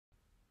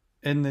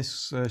In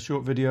this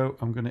short video,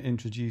 I'm going to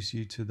introduce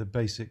you to the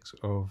basics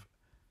of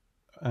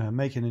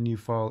making a new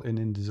file in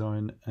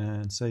InDesign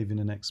and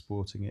saving and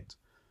exporting it.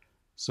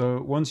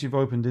 So once you've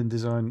opened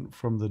InDesign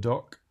from the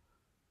dock,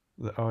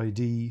 the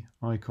ID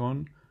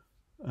icon,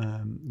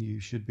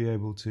 you should be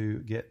able to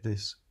get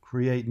this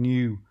Create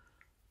New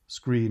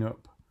screen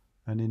up.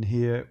 And in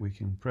here, we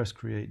can press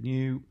Create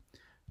New,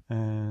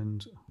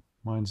 and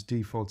mine's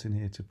default in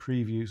here to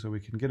Preview, so we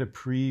can get a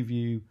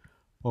preview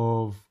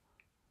of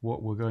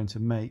what we're going to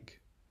make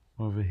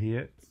over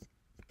here.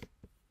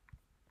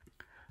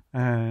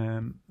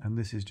 And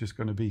this is just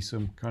going to be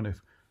some kind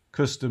of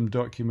custom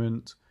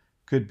document,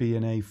 could be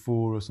an A4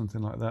 or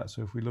something like that.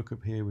 So if we look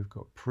up here, we've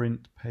got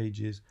print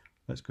pages.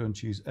 Let's go and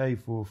choose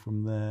A4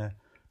 from there,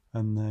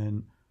 and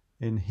then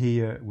in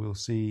here we'll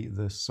see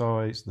the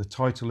size, the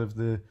title of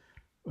the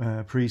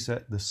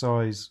preset, the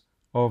size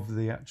of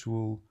the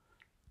actual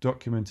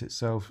document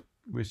itself,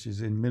 which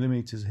is in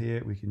millimeters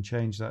here. We can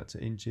change that to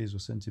inches or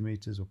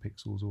centimeters or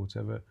pixels or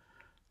whatever.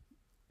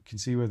 You can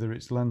see whether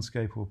it's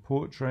landscape or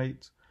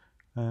portrait.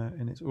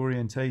 In its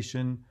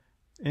orientation,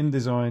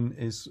 InDesign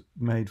is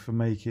made for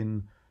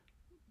making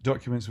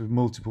documents with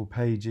multiple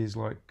pages,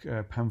 like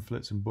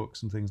pamphlets and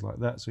books and things like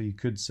that. So you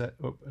could set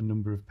up a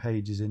number of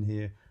pages in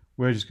here.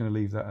 We're just going to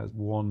leave that as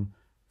one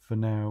for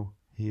now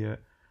here.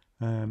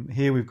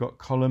 Here we've got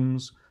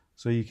columns,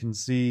 so you can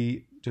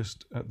see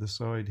just at the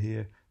side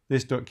here,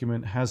 this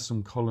document has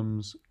some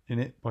columns in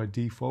it by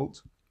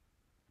default.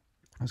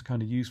 That's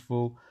kind of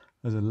useful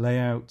as a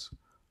layout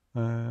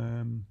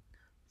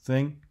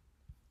thing.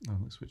 Oh,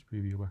 let's switch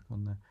preview back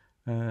on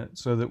there,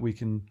 so that we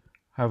can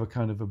have a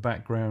kind of a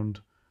background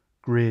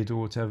grid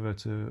or whatever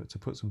to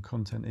put some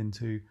content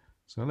into.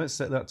 So let's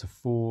set that to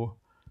 4.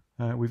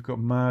 We've got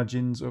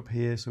margins up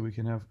here, so we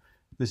can have,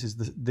 this is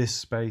this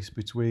space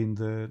between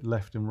the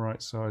left and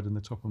right side and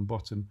the top and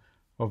bottom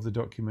of the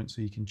document,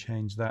 so you can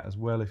change that as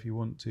well if you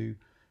want to.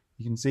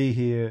 You can see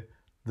here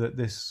that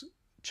this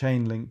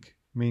chain link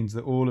means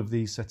that all of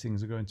these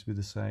settings are going to be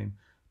the same.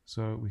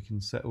 So we can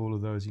set all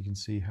of those. You can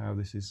see how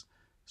this is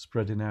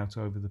spreading out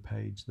over the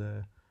page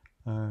there.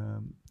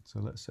 So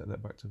let's set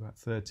that back to about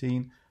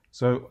 13.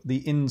 So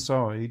the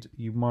inside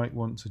you might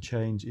want to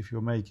change if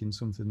you're making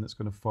something that's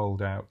going to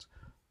fold out,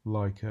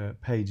 like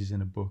pages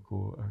in a book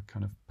or a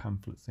kind of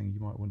pamphlet thing. You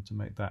might want to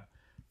make that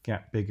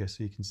gap bigger.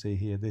 So you can see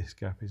here this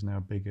gap is now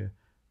bigger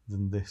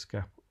than this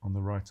gap on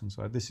the right hand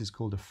side. This is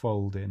called a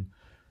fold in,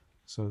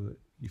 so that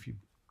if you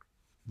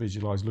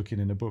visualize looking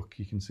in a book,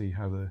 you can see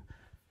how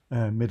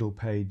the middle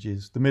page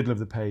is, the middle of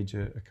the page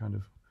are kind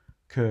of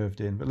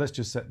curved in. But let's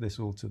just set this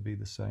all to be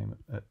the same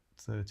at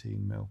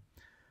 13 mil.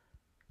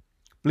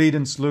 Bleed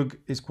and slug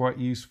is quite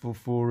useful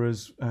for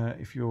us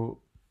if you're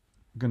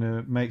going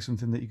to make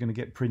something that you're going to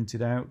get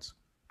printed out.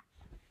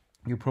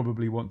 You'll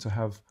probably want to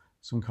have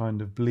some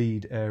kind of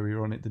bleed area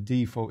on it. The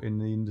default in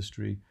the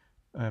industry,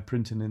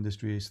 printing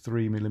industry, is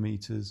 3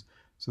 millimeters.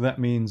 So that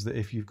means that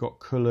if you've got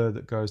colour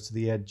that goes to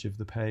the edge of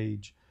the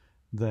page,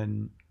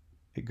 then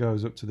it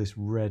goes up to this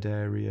red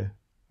area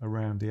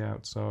around the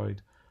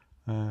outside.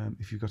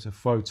 If you've got a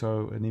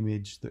photo, an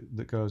image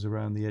that goes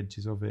around the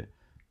edges of it,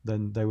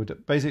 then they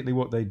would, basically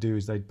what they do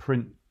is they'd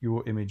print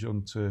your image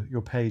onto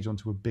your page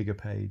onto a bigger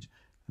page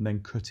and then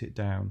cut it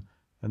down.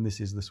 And this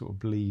is the sort of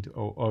bleed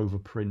or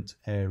overprint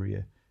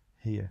area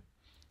here.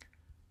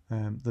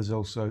 There's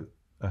also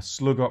a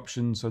slug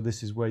option, so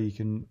this is where you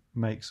can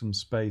make some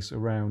space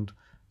around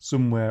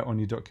somewhere on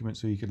your document,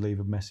 so you could leave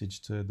a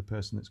message to the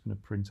person that's going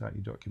to print out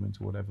your document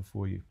or whatever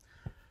for you.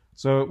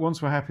 So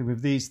once we're happy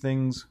with these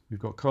things, we've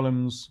got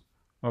columns.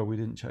 Oh, we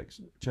didn't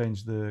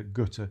change the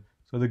gutter.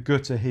 So the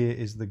gutter here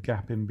is the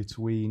gap in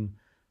between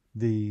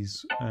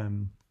these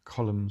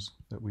columns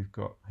that we've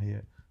got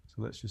here. So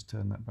let's just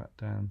turn that back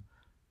down.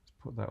 Let's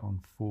put that on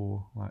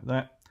 4 like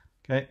that.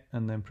 Okay,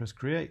 and then press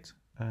create.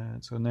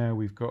 And so now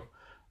we've got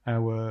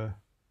our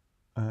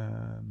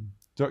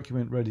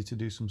document ready to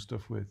do some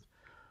stuff with.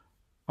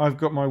 I've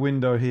got my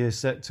window here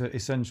set to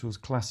Essentials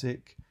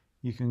Classic.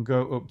 You can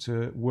go up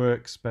to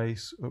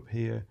Workspace up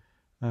here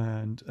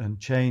and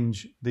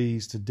change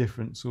these to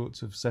different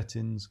sorts of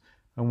settings.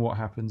 And what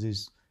happens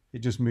is it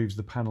just moves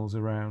the panels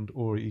around,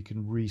 or you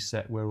can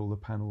reset where all the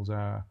panels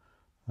are,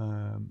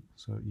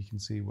 so you can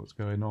see what's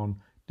going on.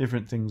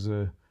 Different things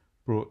are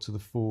brought to the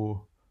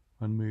fore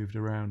and moved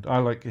around. I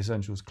like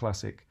Essentials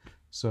Classic,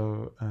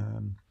 so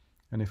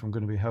and if I'm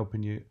going to be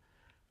helping you,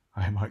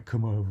 I might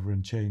come over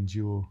and change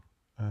your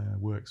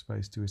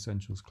Workspace to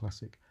Essentials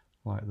Classic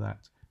like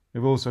that.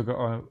 We've also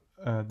got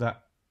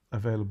that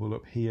available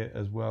up here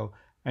as well,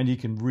 and you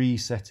can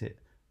reset it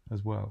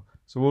as well.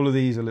 So all of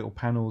these are little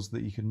panels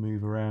that you can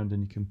move around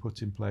and you can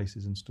put in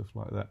places and stuff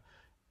like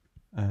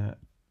that.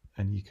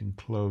 And you can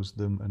close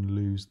them and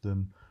lose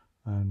them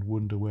and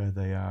wonder where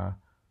they are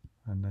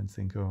and then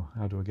think, oh,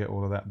 how do I get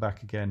all of that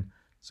back again?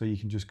 So you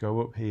can just go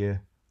up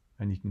here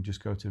and you can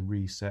just go to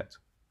reset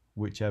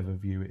whichever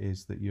view it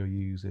is that you're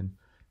using.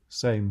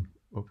 Same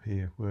up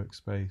here,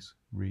 Workspace,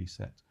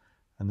 reset,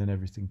 and then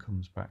everything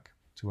comes back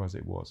to as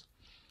it was.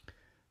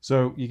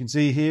 So you can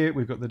see here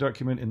we've got the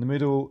document in the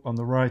middle. On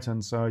the right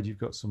hand side you've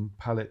got some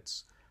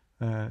palettes,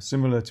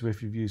 similar to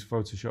if you've used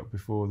Photoshop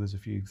before. There's a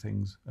few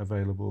things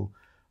available.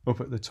 Up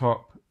at the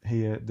top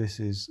here, this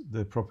is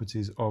the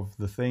properties of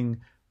the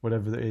thing,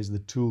 whatever it is, the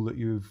tool that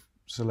you've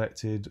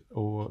selected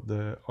or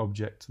the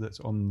object that's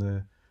on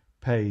the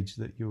page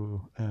that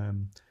you're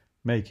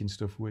making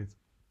stuff with.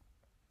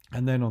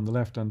 And then on the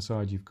left hand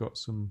side you've got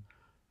some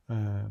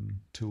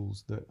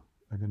tools that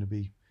are going to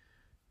be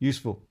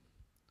useful.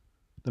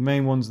 The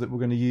main ones that we're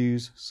going to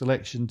use: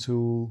 selection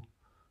tool,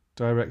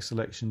 direct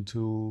selection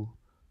tool,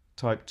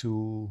 type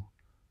tool,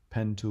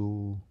 pen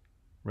tool,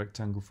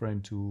 rectangle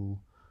frame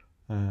tool,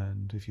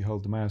 and if you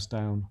hold the mouse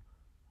down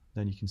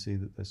then you can see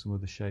that there's some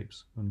other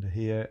shapes under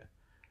here.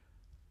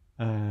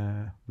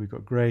 We've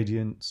got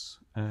gradients,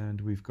 and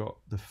we've got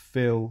the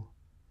fill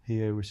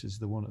here, which is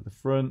the one at the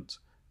front,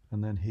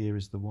 and then here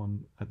is the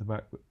one at the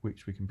back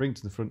which we can bring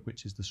to the front,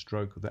 which is the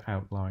stroke or the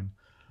outline.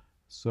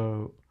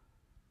 So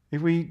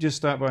if we just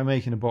start by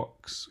making a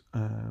box,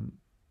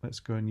 let's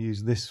go and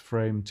use this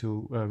frame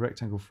tool,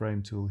 rectangle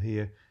frame tool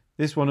here.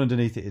 This one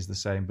underneath it is the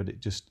same, but it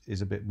just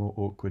is a bit more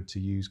awkward to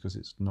use because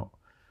it's not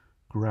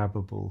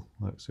grabbable.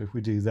 So if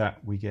we do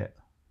that, we get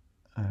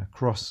a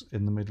cross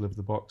in the middle of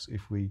the box.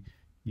 If we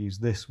use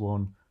this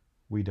one,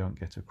 we don't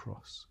get a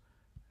cross.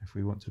 If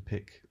we want to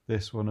pick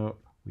this one up,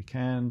 we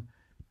can.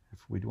 If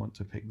we want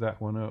to pick that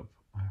one up,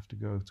 I have to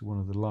go to one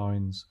of the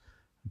lines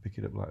and pick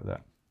it up like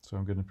that. So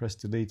I'm going to press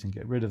delete and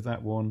get rid of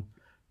that one,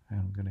 and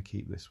I'm going to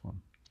keep this one.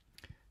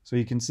 So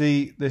you can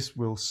see this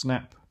will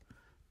snap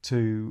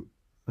to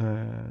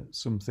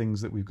some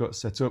things that we've got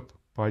set up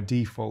by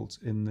default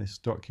in this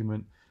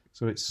document.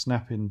 So it's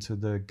snapping to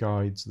the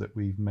guides that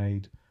we've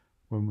made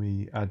when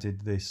we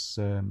added this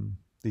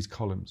these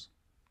columns.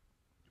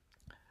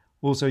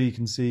 Also, you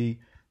can see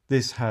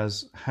this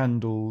has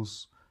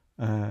handles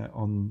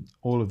on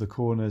all of the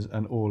corners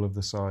and all of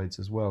the sides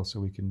as well, so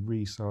we can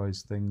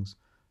resize things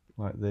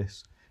like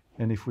this.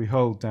 And if we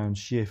hold down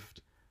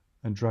Shift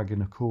and drag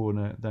in a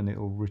corner, then it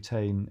will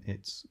retain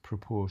its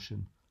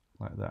proportion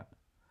like that.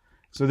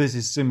 So this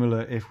is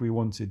similar if we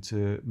wanted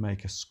to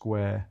make a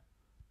square.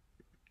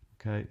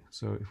 Okay,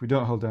 so if we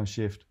don't hold down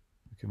Shift,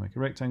 we can make a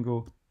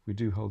rectangle. If we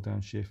do hold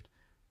down Shift,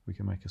 we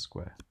can make a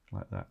square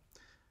like that.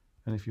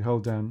 And if you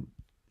hold down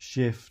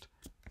Shift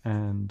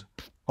and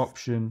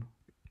Option,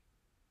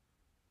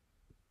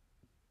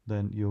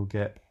 then you'll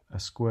get a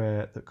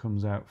square that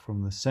comes out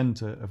from the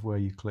center of where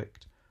you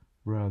clicked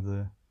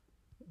rather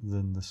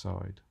than the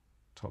side,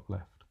 top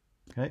left.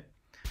 Okay,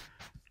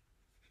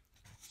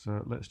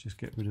 so let's just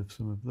get rid of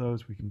some of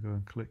those. We can go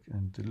and click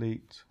and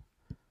delete.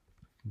 We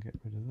can get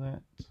rid of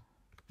that.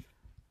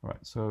 All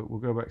right, so we'll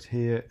go back to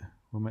here.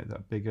 We'll make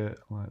that bigger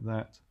like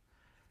that.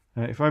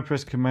 If I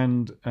press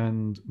Command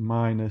and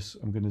minus,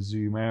 I'm going to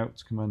zoom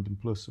out. Command and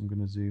plus, I'm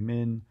going to zoom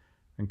in.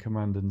 And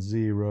Command and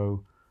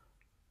 0,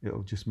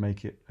 it'll just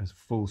make it as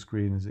full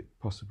screen as it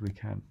possibly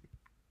can.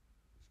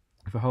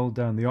 If I hold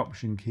down the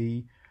Option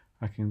key,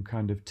 I can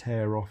kind of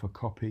tear off a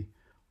copy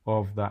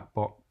of that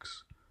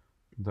box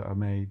that I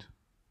made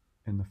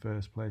in the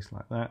first place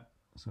like that.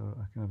 So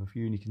I can have a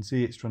few, and you can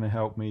see it's trying to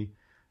help me.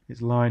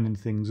 It's lining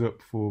things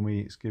up for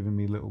me. It's giving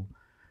me little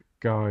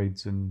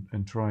guides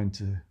and trying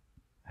to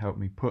help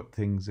me put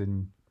things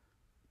in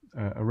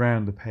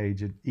around the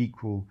page at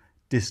equal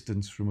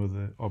distance from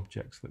other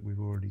objects that we've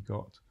already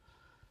got.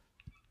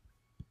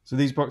 So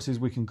these boxes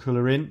we can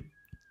colour in.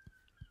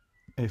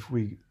 If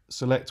we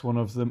select one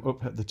of them,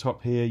 up at the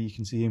top here you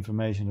can see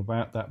information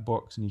about that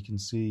box, and you can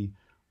see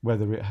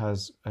whether it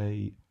has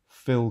a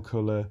fill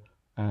colour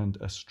and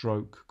a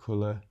stroke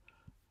colour.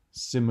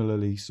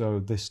 Similarly, so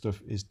this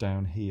stuff is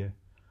down here.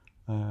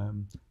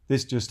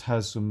 This just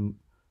has some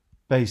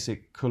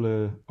basic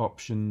colour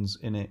options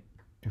in it.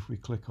 If we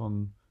click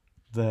on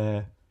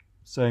there,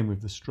 same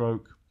with the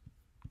stroke,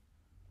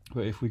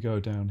 but if we go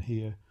down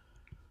here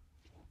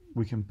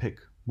we can pick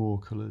more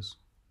colours,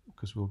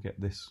 because we'll get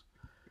this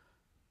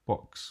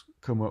box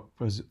come up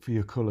as for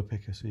your colour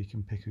picker, so you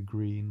can pick a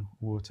green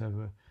or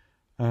whatever.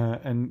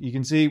 And you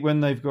can see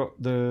when they've got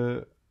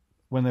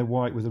when they're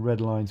white with a red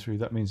line through,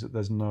 that means that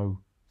there's no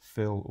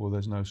fill or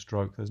there's no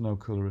stroke, there's no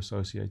colour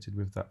associated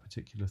with that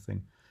particular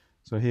thing.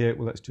 So here,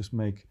 well, let's just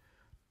make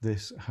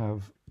this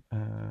have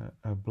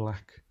a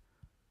black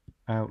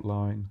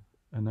outline,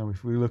 and now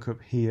if we look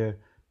up here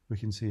we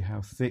can see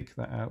how thick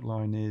that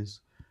outline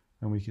is,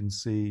 and we can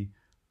see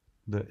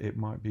that it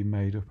might be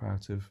made up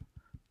out of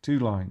 2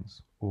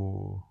 lines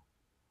or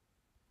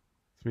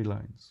 3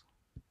 lines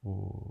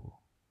or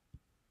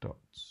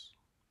dots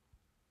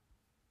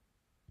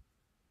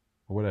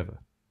or whatever.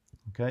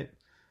 Okay,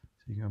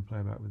 so you can go and play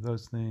about with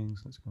those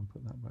things. Let's go and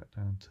put that back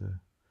down to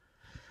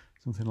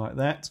something like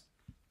that.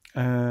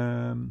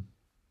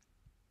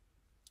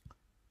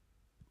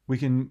 We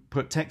can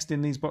put text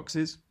in these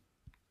boxes,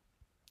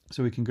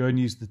 so we can go and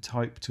use the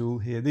type tool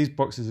here. These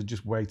boxes are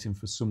just waiting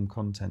for some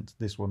content.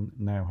 This one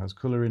now has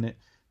colour in it.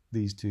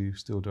 These two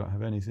still don't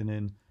have anything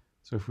in.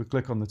 So if we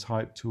click on the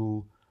type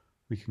tool,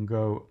 we can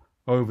go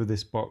over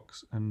this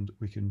box and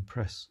we can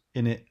press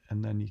in it,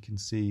 and then you can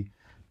see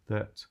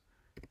that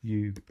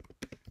you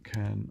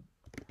can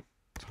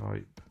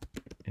type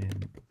in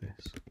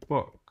this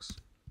box.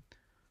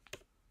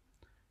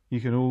 You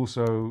can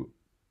also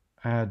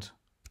add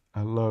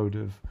a load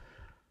of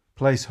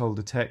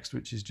placeholder text,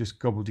 which is just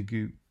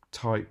gobbledygook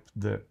type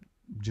that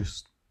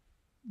just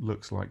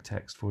looks like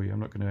text for you. I'm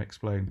not going to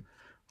explain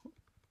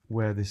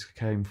where this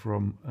came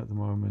from at the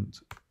moment,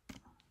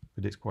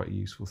 but it's quite a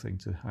useful thing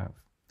to have.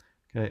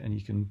 Okay, and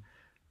you can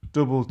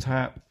double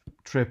tap,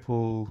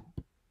 triple,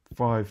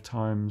 5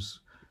 times,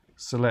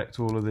 select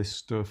all of this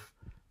stuff,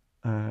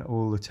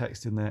 all the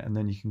text in there, and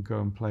then you can go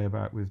and play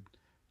about with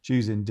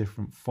choosing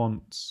different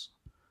fonts,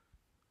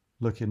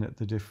 looking at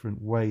the different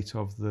weight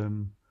of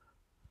them,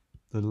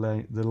 the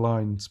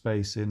line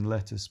spacing,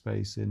 letter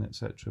spacing,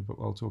 etc. But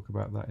I'll talk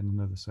about that in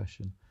another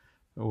session.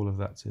 All of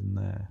that's in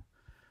there.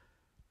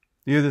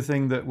 The other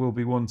thing that we'll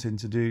be wanting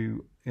to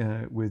do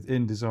with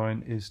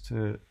InDesign is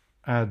to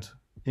add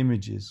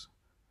images,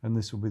 and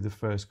this will be the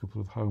first couple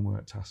of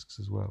homework tasks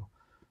as well.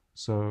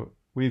 So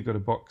we've got a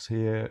box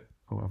here.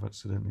 Oh, I've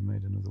accidentally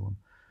made another one.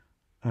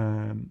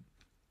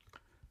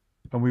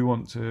 And we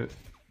want to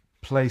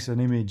place an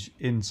image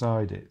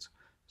inside it.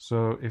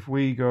 So if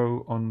we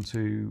go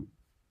onto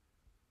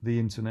the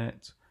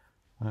internet,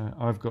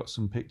 I've got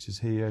some pictures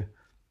here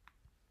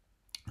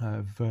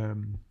of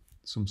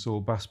some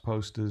Saul Bass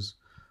posters.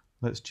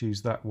 Let's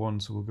choose that one.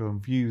 So we'll go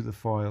and view the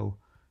file.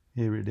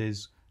 Here it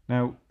is.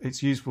 Now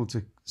it's useful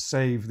to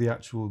save the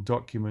actual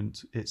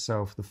document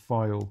itself, the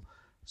file.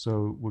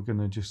 So we're going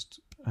to just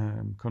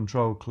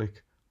control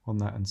click on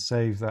that and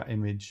save that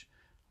image.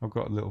 I've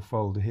got a little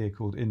folder here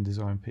called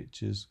InDesign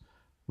Pictures,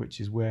 which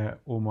is where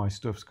all my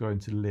stuff's going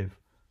to live.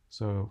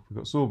 So we've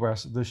got Saul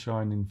Bass, The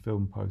Shining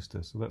film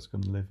poster, so that's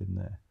going to live in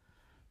there.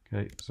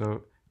 Okay,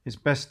 so it's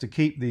best to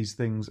keep these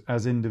things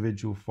as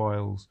individual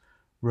files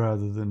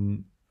rather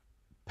than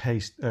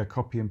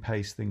copy and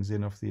paste things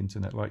in off the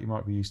internet like you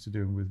might be used to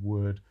doing with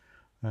Word.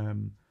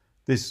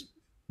 This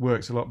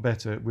works a lot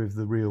better with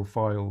the real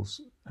files,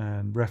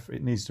 and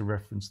it needs to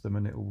reference them,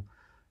 and it will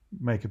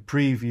make a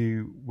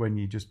preview when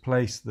you just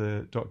place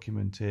the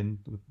document in,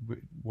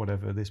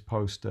 whatever, this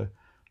poster.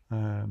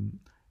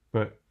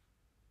 But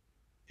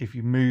if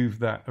you move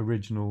that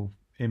original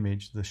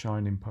image, the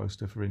Shining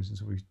poster, for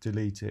instance, if we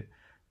delete it,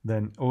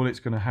 then all it's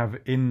going to have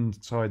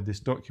inside this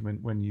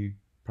document when you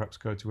perhaps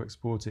go to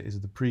export it is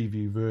the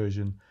preview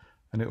version,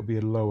 and it'll be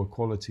a lower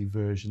quality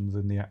version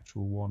than the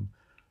actual one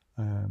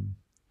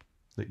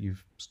that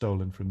you've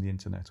stolen from the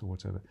internet or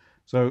whatever.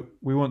 So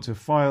we want to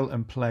file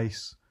and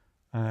place,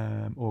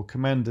 or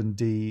Command and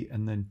D,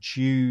 and then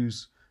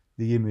choose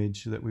the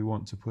image that we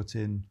want to put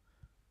in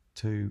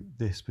to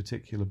this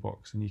particular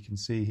box. And you can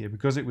see here,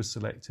 because it was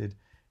selected,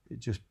 it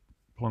just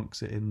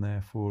plonks it in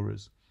there for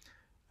us.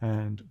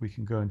 And we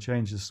can go and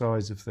change the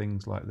size of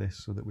things like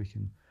this so that we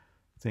can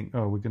think,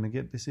 oh, we're going to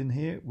get this in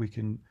here. We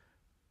can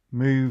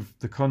move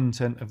the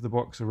content of the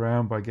box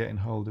around by getting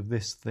hold of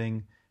this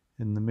thing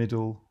in the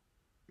middle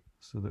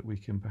so that we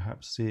can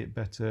perhaps see it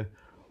better,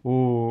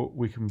 or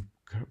we can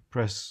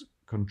press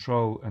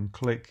Control and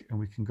click and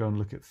we can go and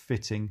look at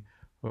fitting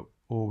up,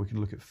 or we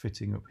can look at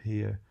fitting up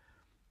here,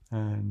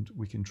 and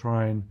we can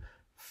try and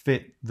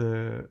fit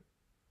the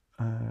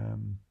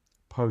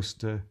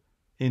poster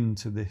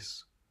into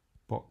this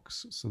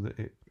box so that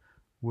it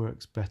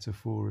works better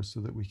for us, so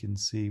that we can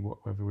see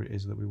whatever it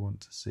is that we want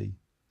to see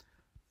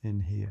in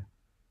here.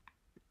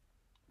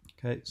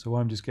 Okay, so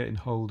I'm just getting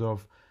hold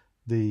of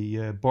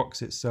the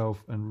box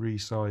itself and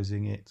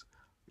resizing it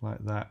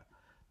like that,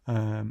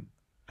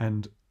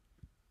 and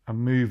I'm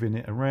moving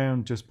it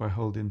around just by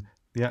holding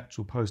the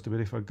actual poster.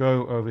 But if I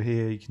go over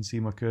here, you can see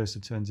my cursor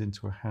turns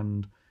into a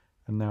hand,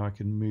 and now I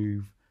can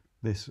move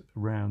this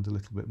around a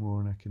little bit more,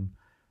 and I can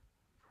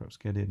perhaps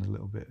get in a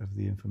little bit of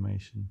the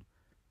information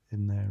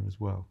in there as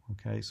well.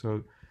 Okay,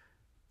 so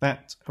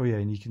that, oh yeah,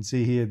 and you can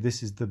see here,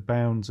 this is the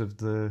bounds of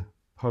the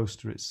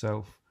poster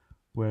itself,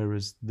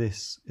 whereas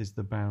this is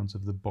the bounds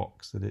of the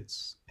box that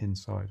it's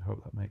inside. I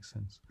hope that makes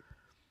sense.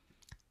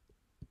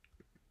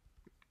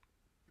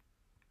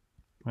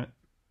 Right,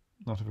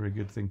 not a very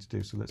good thing to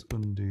do, so let's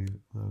undo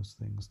those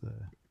things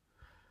there.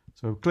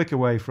 So click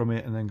away from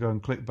it and then go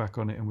and click back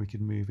on it, and we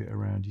can move it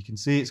around. You can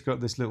see it's got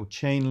this little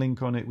chain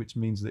link on it, which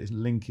means that it's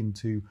linking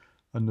to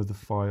another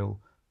file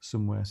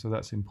somewhere. So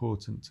that's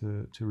important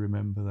to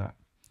remember that,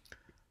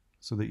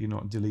 so that you're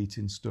not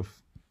deleting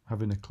stuff,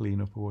 having a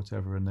cleanup or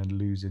whatever, and then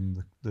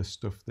losing the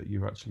stuff that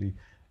you're actually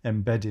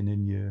embedding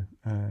in your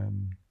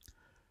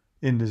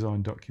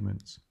InDesign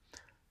documents.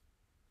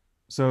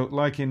 So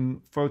like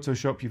in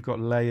Photoshop, you've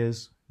got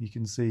layers. You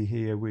can see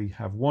here we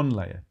have one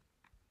layer,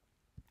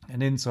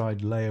 and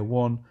inside layer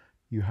one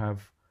you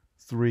have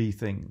 3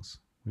 things.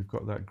 We've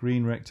got that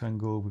green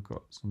rectangle, we've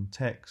got some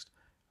text,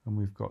 and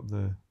we've got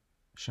the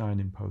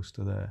Shining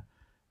poster there.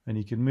 And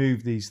you can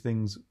move these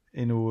things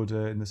in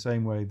order in the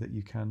same way that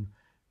you can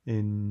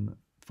in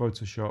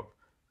Photoshop,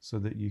 so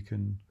that you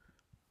can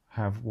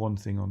have one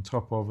thing on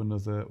top of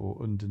another or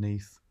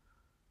underneath,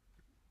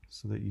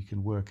 so that you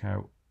can work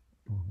out,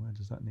 oh, where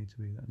does that need to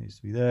be? That needs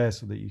to be there,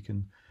 so that you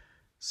can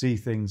see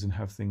things and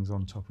have things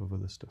on top of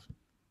other stuff.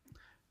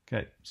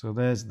 Okay, so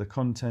there's the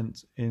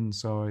content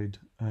inside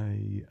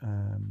a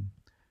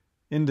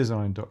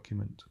InDesign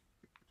document.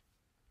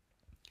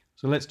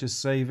 So let's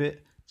just save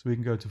it. So we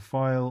can go to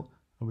File,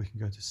 and we can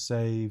go to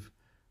Save,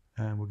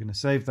 and we're going to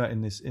save that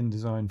in this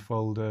InDesign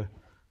folder.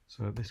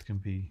 So this can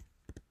be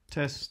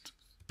test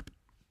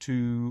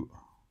to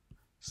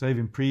save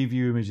in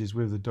preview images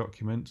with the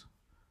document.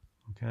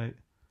 Okay,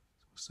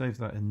 so save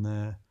that in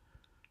there.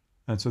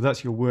 And so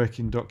that's your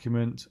working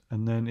document.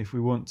 And then if we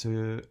want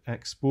to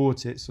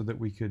export it so that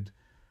we could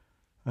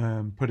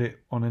put it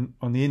on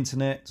the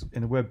internet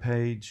in a web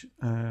page,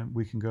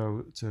 we can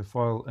go to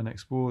File and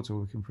Export, or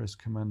we can press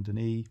Command and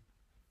E.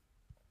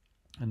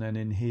 And then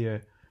in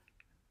here,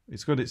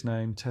 it's got its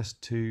name,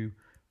 Test2.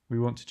 We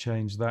want to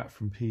change that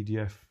from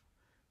PDF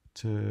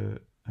to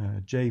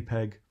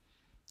JPEG.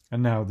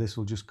 And now this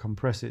will just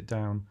compress it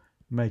down,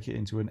 make it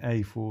into an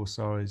A4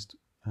 sized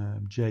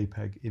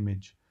JPEG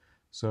image.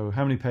 So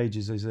how many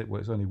pages is it? Well,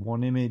 it's only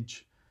one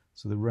image.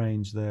 So the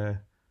range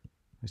there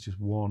is just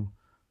one.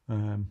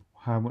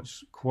 How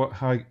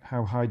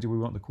high do we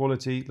want the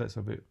quality? Let's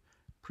have it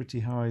pretty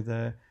high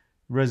there.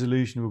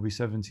 Resolution will be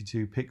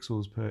 72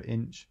 pixels per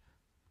inch,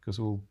 because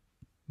all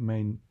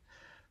mainly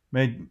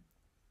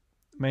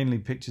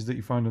pictures that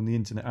you find on the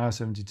internet are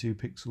 72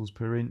 pixels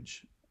per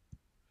inch,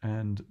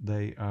 and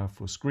they are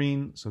for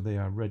screen, so they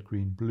are red,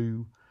 green,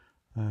 blue.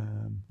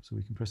 So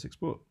we can press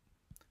export,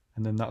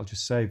 and then that'll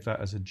just save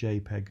that as a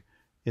JPEG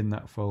in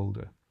that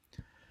folder.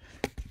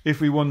 If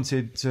we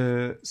wanted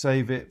to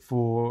save it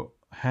for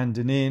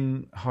handing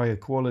in, higher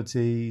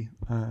quality,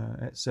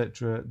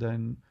 etc.,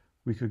 then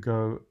we could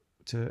go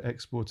to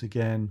export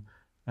again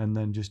and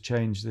then just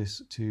change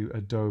this to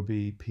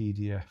Adobe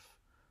PDF.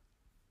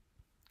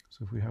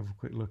 So if we have a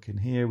quick look in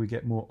here, we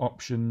get more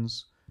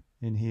options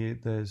in here.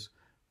 There's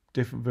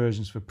different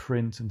versions for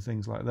print and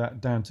things like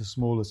that, down to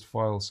smallest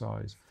file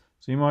size.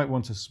 So you might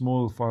want a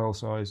small file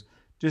size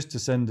just to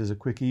send as a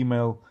quick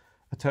email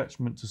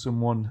attachment to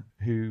someone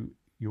who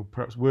you're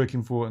perhaps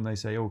working for, and they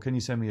say, oh, can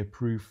you send me a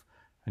proof?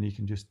 And you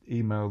can just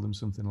email them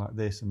something like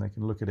this, and they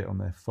can look at it on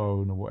their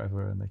phone or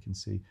whatever, and they can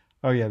see,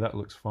 oh yeah, that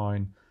looks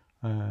fine.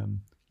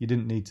 You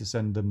didn't need to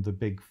send them the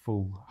big,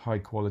 full,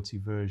 high-quality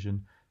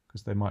version,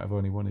 because they might have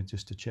only wanted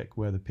just to check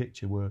where the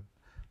picture were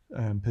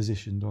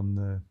positioned on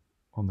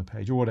the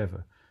page or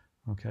whatever.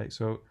 Okay,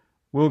 so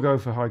we'll go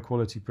for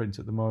high-quality print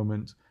at the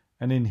moment,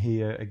 and in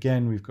here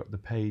again we've got the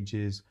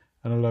pages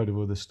and a load of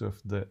other stuff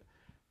that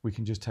we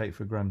can just take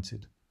for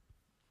granted.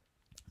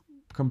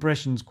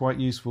 Compression is quite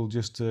useful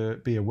just to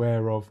be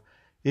aware of.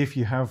 If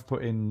you have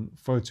put in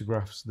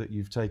photographs that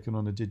you've taken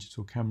on a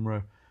digital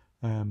camera,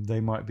 they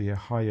might be a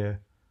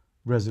higher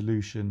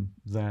resolution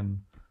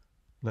than,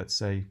 let's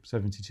say,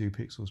 72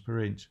 pixels per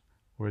inch,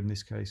 or in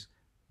this case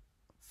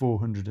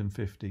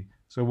 450.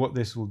 So what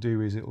this will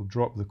do is it will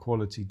drop the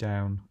quality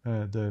down,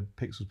 the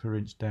pixels per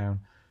inch down,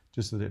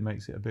 just so that it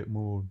makes it a bit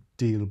more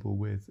dealable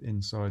with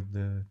inside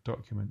the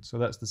document. So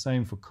that's the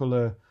same for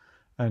color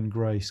and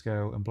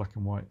grayscale and black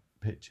and white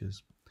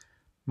pictures.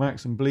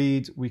 Marks and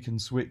bleed, we can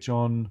switch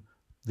on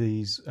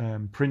these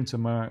printer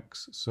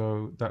marks,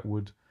 so that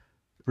would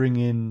bring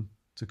in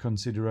to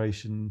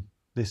consideration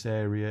this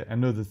area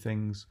and other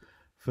things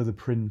for the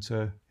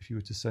printer if you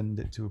were to send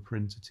it to a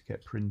printer to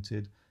get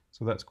printed.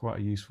 So that's quite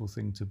a useful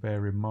thing to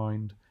bear in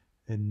mind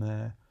in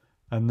there.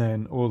 And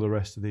then all the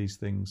rest of these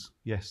things,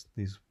 yes,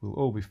 these will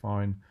all be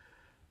fine.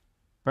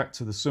 Back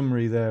to the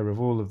summary there of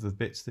all of the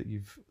bits that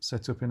you've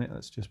set up in it.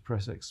 Let's just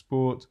press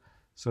export.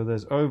 So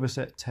there's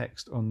overset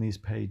text on these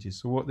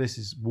pages. So what this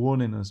is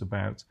warning us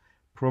about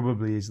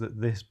probably is that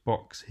this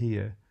box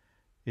here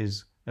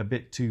is a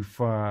bit too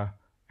far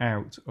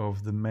out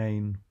of the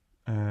main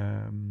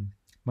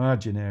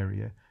margin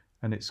area,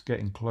 and it's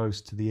getting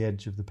close to the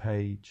edge of the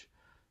page.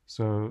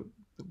 So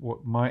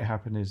what might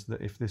happen is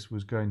that if this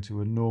was going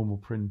to a normal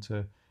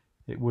printer,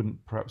 it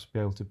wouldn't perhaps be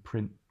able to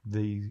print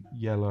the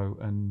yellow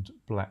and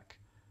black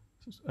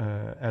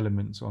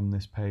elements on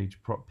this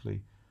page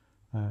properly.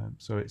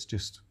 So it's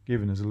just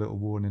giving us a little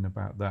warning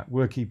about that.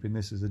 We're keeping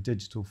this as a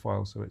digital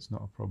file, so it's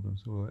not a problem.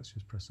 So let's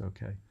just press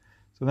OK.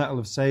 So that'll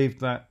have saved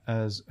that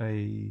as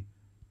a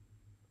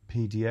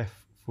PDF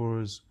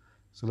for us.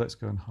 So let's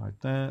go and hide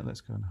that.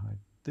 Let's go and hide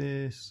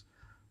this.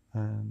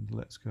 And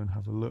let's go and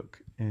have a look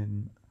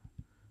in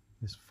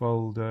this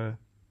folder.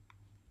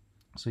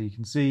 So you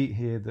can see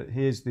here that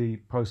here's the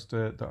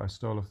poster that I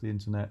stole off the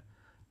internet.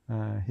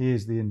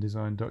 Here's the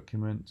InDesign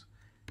document.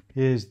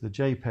 Here's the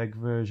JPEG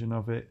version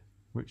of it,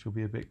 which will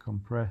be a bit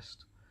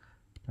compressed.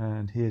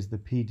 And here's the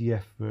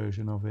PDF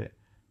version of it.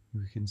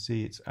 You can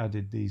see it's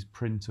added these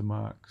printer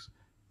marks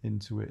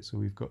into it. So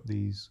we've got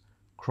these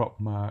crop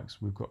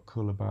marks, we've got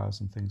color bars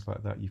and things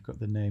like that. You've got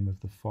the name of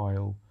the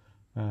file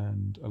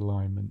and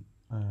alignment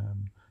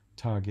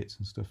targets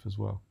and stuff as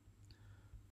well.